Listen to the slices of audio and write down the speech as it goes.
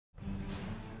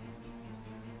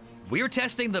We're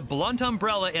testing the blunt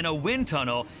umbrella in a wind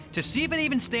tunnel to see if it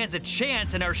even stands a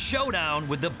chance in our showdown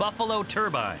with the Buffalo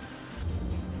turbine.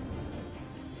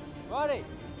 Roddy,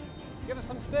 give us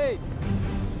some speed.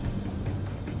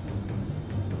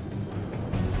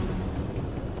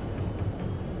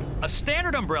 A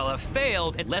standard umbrella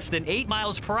failed at less than 8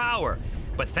 miles per hour,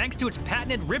 but thanks to its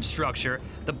patented rib structure,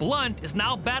 the blunt is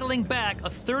now battling back a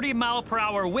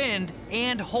 30-mile-per-hour wind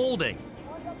and holding.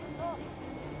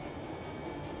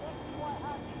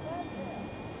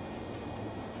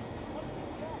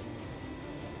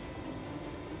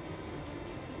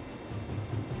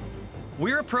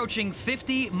 We're approaching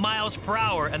 50 miles per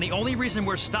hour, and the only reason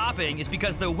we're stopping is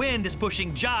because the wind is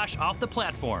pushing Josh off the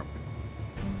platform.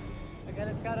 Okay,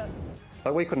 let's cut it.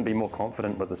 Like, we couldn't be more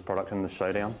confident with this product in the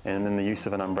showdown, and in the use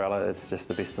of an umbrella, it's just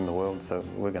the best in the world, so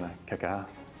we're going to kick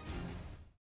ass.